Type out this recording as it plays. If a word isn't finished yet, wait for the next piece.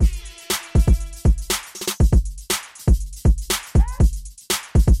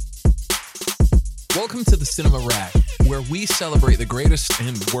Welcome to the Cinema Rag, where we celebrate the greatest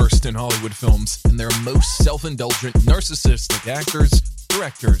and worst in Hollywood films and their most self-indulgent, narcissistic actors,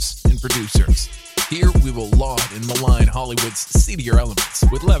 directors, and producers. Here we will laud and malign Hollywood's seedier elements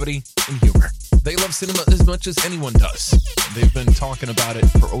with levity and humor. They love cinema as much as anyone does, and they've been talking about it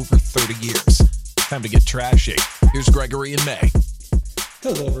for over 30 years. Time to get trashy. Here's Gregory and May.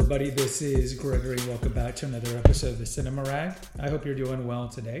 Hello everybody, this is Gregory. Welcome back to another episode of the Cinema Rag. I hope you're doing well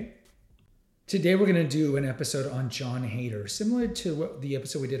today. Today we're going to do an episode on John Heder, similar to what the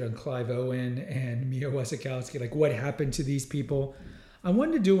episode we did on Clive Owen and Mia Wasikowski, like what happened to these people. I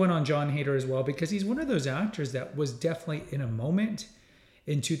wanted to do one on John Heder as well because he's one of those actors that was definitely in a moment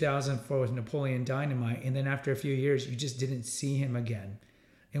in 2004 with Napoleon Dynamite, and then after a few years you just didn't see him again.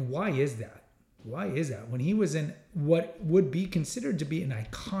 And why is that? Why is that? When he was in what would be considered to be an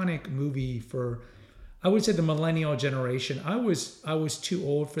iconic movie for, I would say, the millennial generation. I was too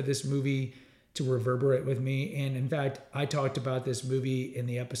old for this movie to reverberate with me. And in fact, I talked about this movie in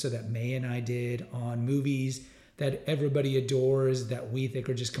the episode that May and I did on movies that everybody adores that we think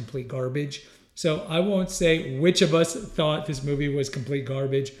are just complete garbage. So I won't say which of us thought this movie was complete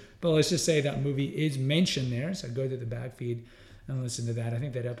garbage, but let's just say that movie is mentioned there. So go to the back feed and listen to that. I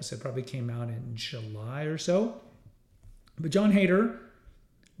think that episode probably came out in July or so. But John Heder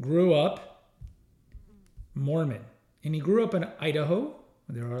grew up Mormon, and he grew up in Idaho.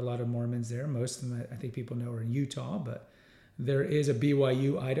 There are a lot of Mormons there. Most of them, I think people know, are in Utah, but there is a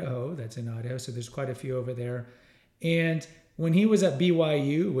BYU Idaho that's in Idaho, so there's quite a few over there. And when he was at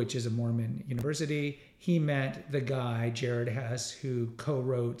BYU, which is a Mormon university, he met the guy, Jared Hess, who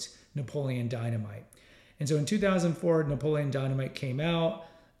co-wrote Napoleon Dynamite. And so in 2004, Napoleon Dynamite came out,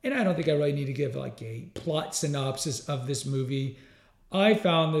 and I don't think I really need to give like a plot synopsis of this movie. I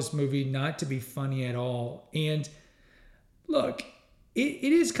found this movie not to be funny at all. And look, it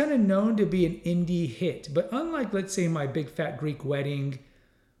is kind of known to be an indie hit, but unlike, let's say, My Big Fat Greek Wedding,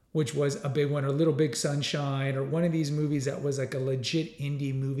 which was a big one, or Little Big Sunshine, or one of these movies that was like a legit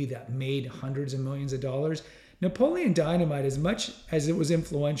indie movie that made hundreds of millions of dollars, Napoleon Dynamite, as much as it was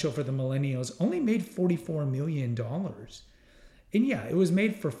influential for the millennials, only made $44 million. And yeah, it was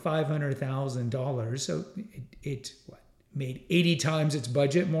made for $500,000, so it made 80 times its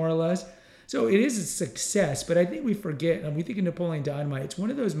budget, more or less. So it is a success, but I think we forget, and we think of Napoleon Dynamite, it's one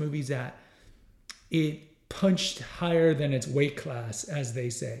of those movies that it punched higher than its weight class, as they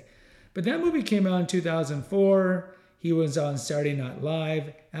say. But that movie came out in 2004. He was on Saturday Night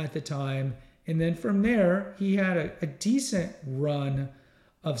Live at the time. And then from there, he had a decent run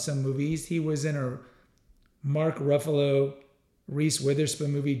of some movies. He was in a Mark Ruffalo, Reese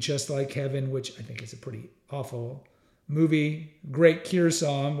Witherspoon movie, Just Like Heaven, which I think is a pretty awful movie. Great Cure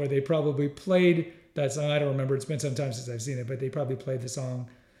song where they probably played that song. I don't remember. It's been some time since I've seen it, but they probably played the song,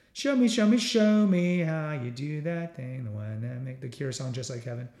 Show me, show me, show me how you do that thing. The one that make the Cure song, Just Like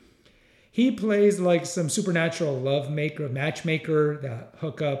Heaven. He plays like some supernatural matchmaker that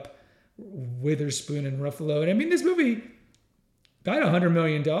hook up Witherspoon and Ruffalo. And I mean, this movie got $100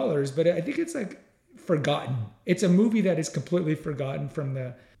 million, but I think it's like forgotten. It's a movie that is completely forgotten from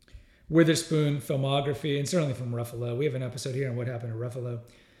the Witherspoon filmography, and certainly from Ruffalo. We have an episode here on what happened to Ruffalo.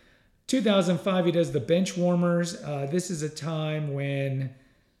 2005, he does The Benchwarmers. This is a time when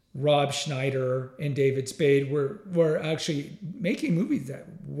Rob Schneider and David Spade were actually making movies that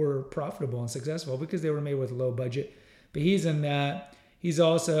were profitable and successful because they were made with low budget. But he's in that. He's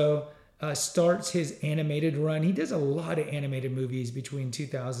also starts his animated run. He does a lot of animated movies between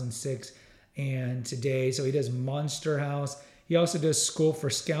 2006 and today. So he does Monster House. He also does School for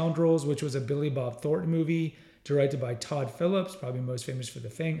Scoundrels, which was a Billy Bob Thornton movie directed by Todd Phillips, probably most famous for the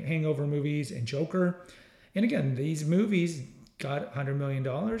Hangover movies and Joker. And again, these movies got $100 million.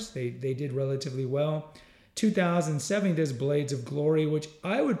 They did relatively well. 2007, he does Blades of Glory, which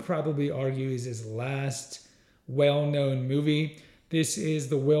I would probably argue is his last well-known movie. This is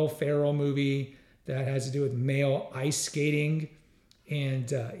the Will Ferrell movie that has to do with male ice skating.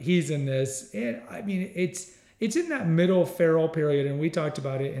 And he's in this. And I mean, it's in that middle Ferrell period, and we talked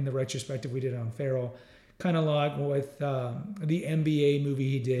about it in the retrospective we did on Ferrell, kind of like with the NBA movie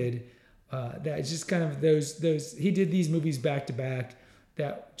he did. That just kind of those he did these movies back to back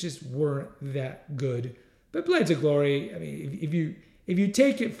that just weren't that good. But Blades of Glory, I mean, if you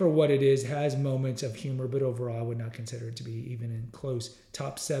take it for what it is, has moments of humor, but overall I would not consider it to be even in close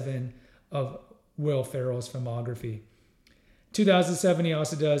top 7 of Will Ferrell's filmography. 2007, he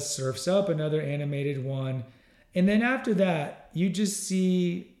also does Surf's Up, another animated one. And then after that, you just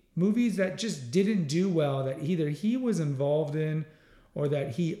see movies that just didn't do well, that either he was involved in or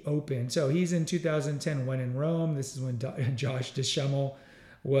that he opened. So he's in 2010, When in Rome. This is when Josh Duhamel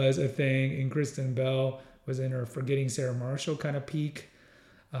was a thing, and Kristen Bell was in her Forgetting Sarah Marshall kind of peak.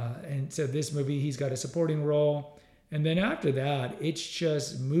 And so this movie, he's got a supporting role. And then after that, it's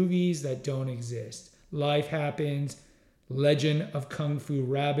just movies that don't exist. Life Happens, Legend of Kung Fu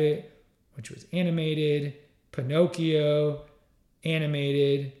Rabbit, which was animated, Pinocchio,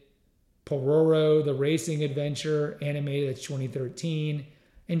 animated, Pororo, The Racing Adventure, animated, that's 2013,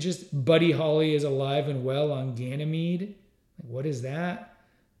 and just Buddy Holly is Alive and Well on Ganymede. What is that?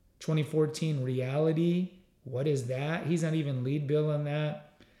 2014, Reality. What is that? He's not even lead bill on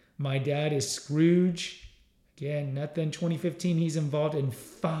that. My Dad is Scrooge. Again, nothing. 2015, he's involved in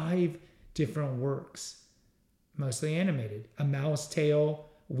 5 different works, mostly animated. A Mouse Tale,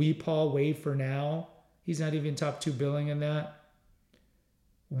 We Paw Wave for Now. He's not even top 2 billing in that.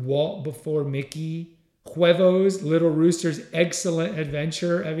 Walt Before Mickey. Huevos, Little Rooster's Excellent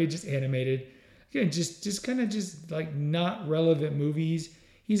Adventure. I mean, just animated. Again, just kind of just like not relevant movies.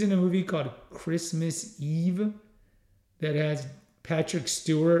 He's in a movie called Christmas Eve that has Patrick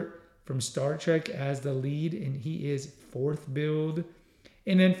Stewart from Star Trek as the lead, and he is 4th billed.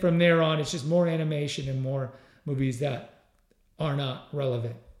 And then from there on, it's just more animation and more movies that are not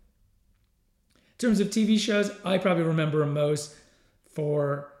relevant. In terms of TV shows, I probably remember him most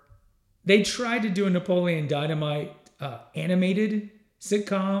for, they tried to do a Napoleon Dynamite animated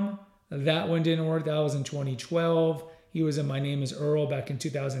sitcom. That one didn't work. That was in 2012. He was in My Name is Earl back in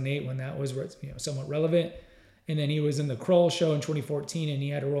 2008 when that was somewhat relevant. And then he was in The Kroll Show in 2014, and he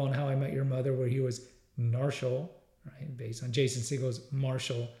had a role in How I Met Your Mother where he was Marshall, right, based on Jason Segel's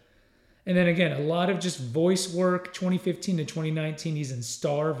Marshall. And then again, a lot of just voice work. 2015 to 2019, he's in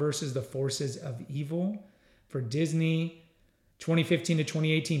Star versus the Forces of Evil for Disney. 2015 to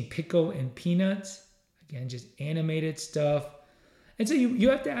 2018, Pickle and Peanuts. Again, just animated stuff. And so you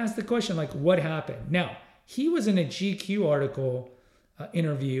have to ask the question, like, what happened? Now, he was in a GQ article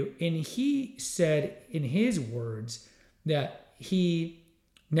interview, and he said in his words that he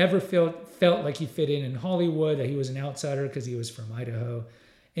never felt like he fit in Hollywood, that he was an outsider because he was from Idaho.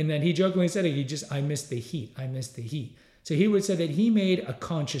 And then he jokingly said, I miss the heat. I miss the heat. So he would say that he made a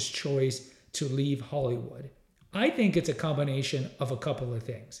conscious choice to leave Hollywood. I think it's a combination of a couple of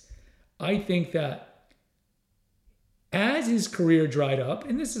things. I think that as his career dried up,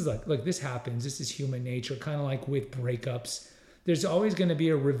 and this is like this happens, this is human nature, kind of like with breakups, there's always going to be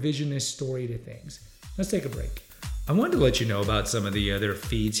a revisionist story to things. Let's take a break. I wanted to let you know about some of the other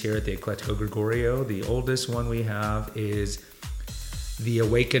feeds here at the Eclectico Gregorio. The oldest one we have is The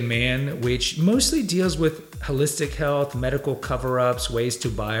Awakened Man, which mostly deals with holistic health, medical cover-ups, ways to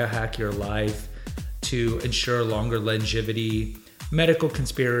biohack your life to ensure longer longevity, medical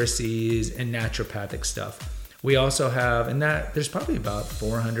conspiracies, and naturopathic stuff. We also have, and that there's probably about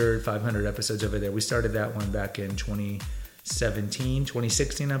 400, 500 episodes over there. We started that one back in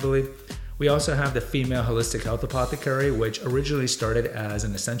 2016, I believe. We also have the Female Holistic Health Apothecary, which originally started as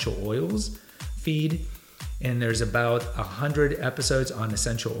an essential oils feed. And there's about 100 episodes on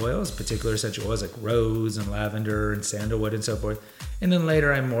essential oils, particular essential oils like rose and lavender and sandalwood and so forth. And then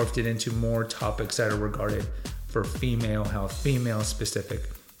later I morphed it into more topics that are regarded for female health, female specific.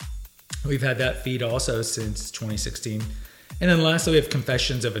 We've had that feed also since 2016. And then lastly, we have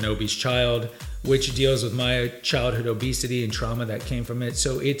Confessions of an Obese Child, which deals with my childhood obesity and trauma that came from it.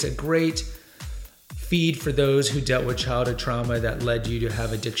 So it's a great feed for those who dealt with childhood trauma that led you to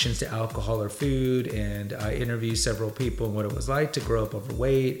have addictions to alcohol or food. And I interviewed several people on what it was like to grow up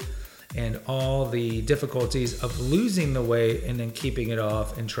overweight and all the difficulties of losing the weight and then keeping it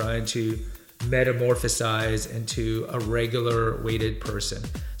off and trying to metamorphosize into a regular weighted person.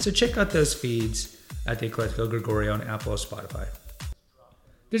 So check out those feeds at the Eclectico Gregorio on Apple or Spotify.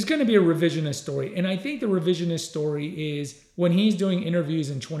 There's going to be a revisionist story. And I think the revisionist story is when he's doing interviews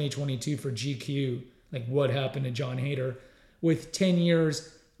in 2022 for GQ, like what happened to John Heder, with 10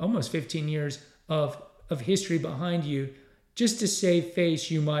 years, almost 15 years of history behind you, just to save face,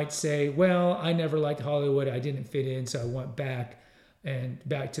 you might say, well, I never liked Hollywood. I didn't fit in, so I went back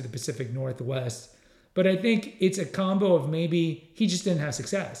to the Pacific Northwest. But I think it's a combo of maybe he just didn't have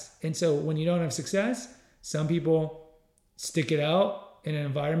success. And so when you don't have success, some people stick it out in an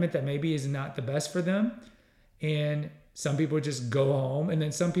environment that maybe is not the best for them. And some people just go home. And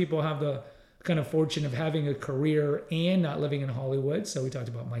then some people have the kind of fortune of having a career and not living in Hollywood. So we talked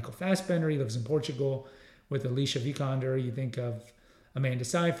about Michael Fassbender. He lives in Portugal with Alicia Vikander. You think of Amanda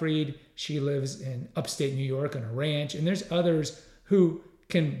Seyfried. She lives in upstate New York on a ranch. And there's others who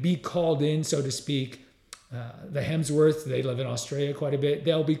can be called in, so to speak. The Hemsworths, they live in Australia quite a bit.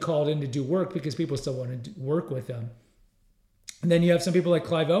 They'll be called in to do work because people still want to work with them. And then you have some people like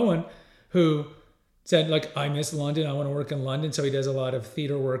Clive Owen who said, like, I miss London. I want to work in London. So he does a lot of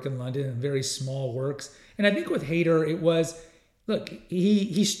theater work in London and very small works. And I think with Heder, it was, look,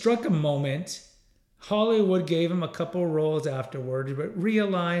 he struck a moment. Hollywood gave him a couple roles afterward, but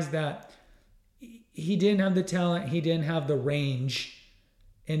realized that he didn't have the talent. He didn't have the range.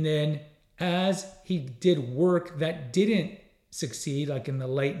 And then as he did work that didn't succeed, like in the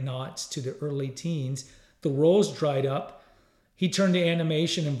late noughts to the early teens, the roles dried up. He turned to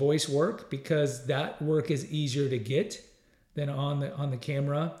animation and voice work because that work is easier to get than on the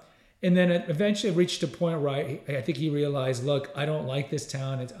camera. And then it eventually reached a point where I think he realized, look, I don't like this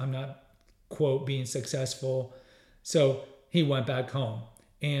town. I'm not, quote, being successful. So he went back home.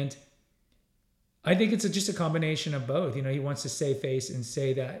 And I think it's just a combination of both. He wants to save face and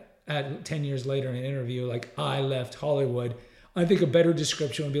say that 10 years later in an interview, like, I left Hollywood. I think a better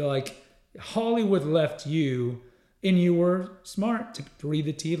description would be like, Hollywood left you, and you were smart to read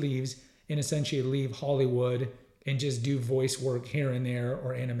the tea leaves and essentially leave Hollywood and just do voice work here and there,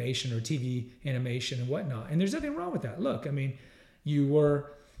 or animation or TV animation and whatnot. And there's nothing wrong with that. Look, I mean, you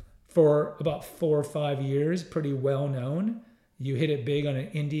were for about 4 or 5 years pretty well known. You hit it big on an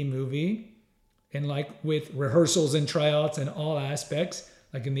indie movie, and like with rehearsals and tryouts and all aspects,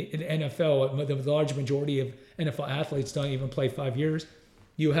 like in the NFL, the large majority of NFL athletes don't even play 5 years.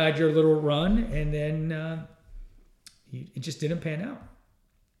 You had your little run, and then it just didn't pan out.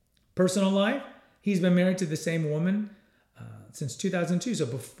 Personal life, he's been married to the same woman since 2002, so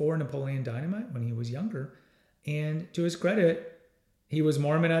before Napoleon Dynamite, when he was younger. And to his credit, he was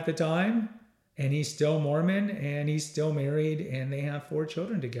Mormon at the time, and he's still Mormon, and he's still married, and they have 4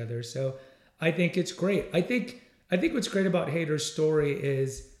 children together. So I think it's great. I think what's great about Heder's story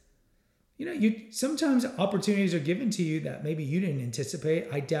is, sometimes opportunities are given to you that maybe you didn't anticipate.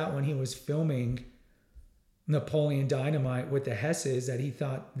 I doubt when he was filming Napoleon Dynamite with the Hesses that he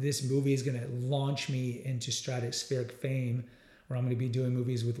thought this movie is going to launch me into stratospheric fame, where I'm going to be doing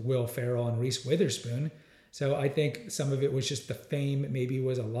movies with Will Ferrell and Reese Witherspoon. So I think some of it was just the fame maybe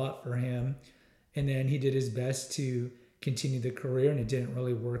was a lot for him. And then he did his best to continue the career, and it didn't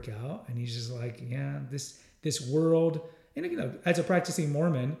really work out. And he's just like, yeah, this world, and as a practicing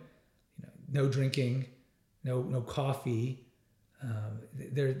Mormon, no drinking, no coffee.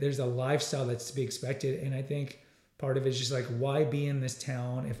 There's a lifestyle that's to be expected. And I think part of it is just like, why be in this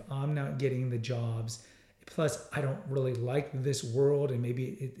town if I'm not getting the jobs? Plus, I don't really like this world, and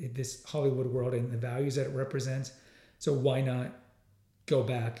maybe this Hollywood world and the values that it represents. So why not go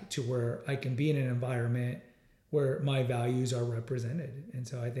back to where I can be in an environment where my values are represented? And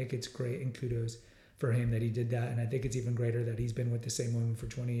so I think it's great, and kudos for him that he did that. And I think it's even greater that he's been with the same woman for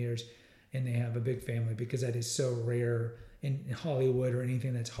 20 years and they have a big family, because that is so rare in Hollywood or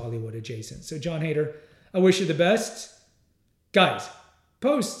anything that's Hollywood adjacent. So John Heder, I wish you the best. Guys,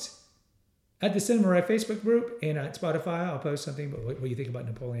 post at the Cinema Rag Facebook group and at Spotify. I'll post something about what you think about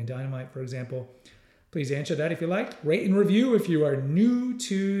Napoleon Dynamite, for example. Please answer that if you like. Rate and review if you are new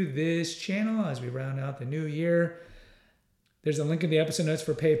to this channel as we round out the new year. There's a link in the episode notes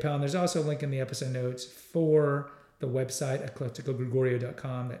for PayPal, and there's also a link in the episode notes for the website,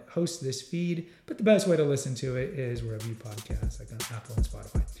 eclecticogregorio.com, that hosts this feed. But the best way to listen to it is wherever you podcast, like on Apple and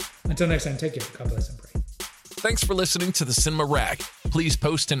Spotify. Until next time, take care. God bless and pray. Thanks for listening to the Cinema Rag. Please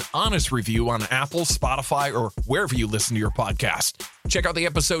post an honest review on Apple, Spotify, or wherever you listen to your podcast. Check out the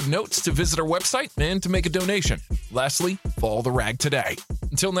episode notes to visit our website and to make a donation. Lastly, follow the rag today.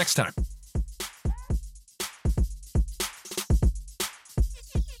 Until next time.